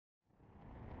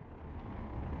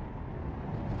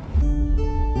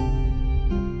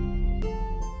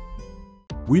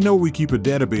We know we keep a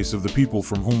database of the people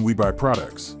from whom we buy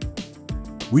products.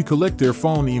 We collect their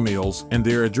phone emails and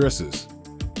their addresses.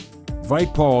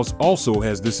 Vitepos also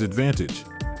has this advantage.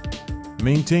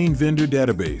 Maintain vendor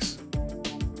database.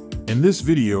 In this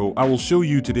video, I will show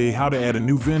you today how to add a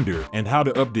new vendor and how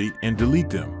to update and delete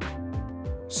them.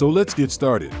 So let's get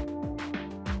started.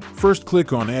 First,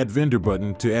 click on Add Vendor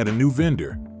button to add a new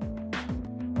vendor.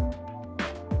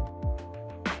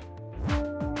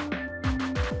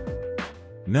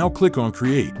 Now click on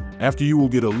Create. After, you will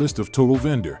get a list of total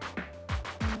vendor.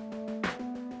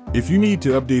 If you need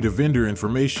to update a vendor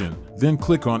information, then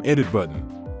click on Edit button.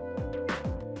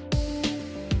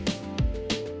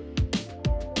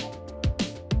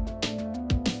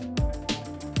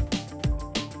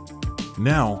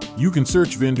 Now, you can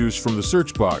search vendors from the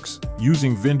search box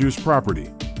using vendors property.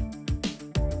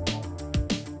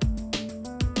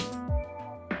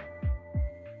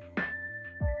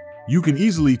 You can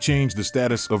easily change the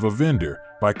status of a vendor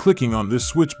by clicking on this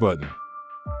switch button.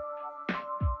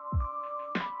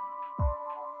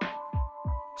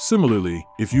 Similarly,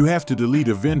 if you have to delete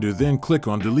a vendor, then click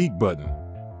on Delete button.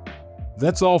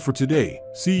 That's all for today.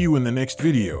 See you in the next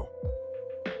video.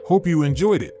 Hope you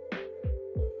enjoyed it.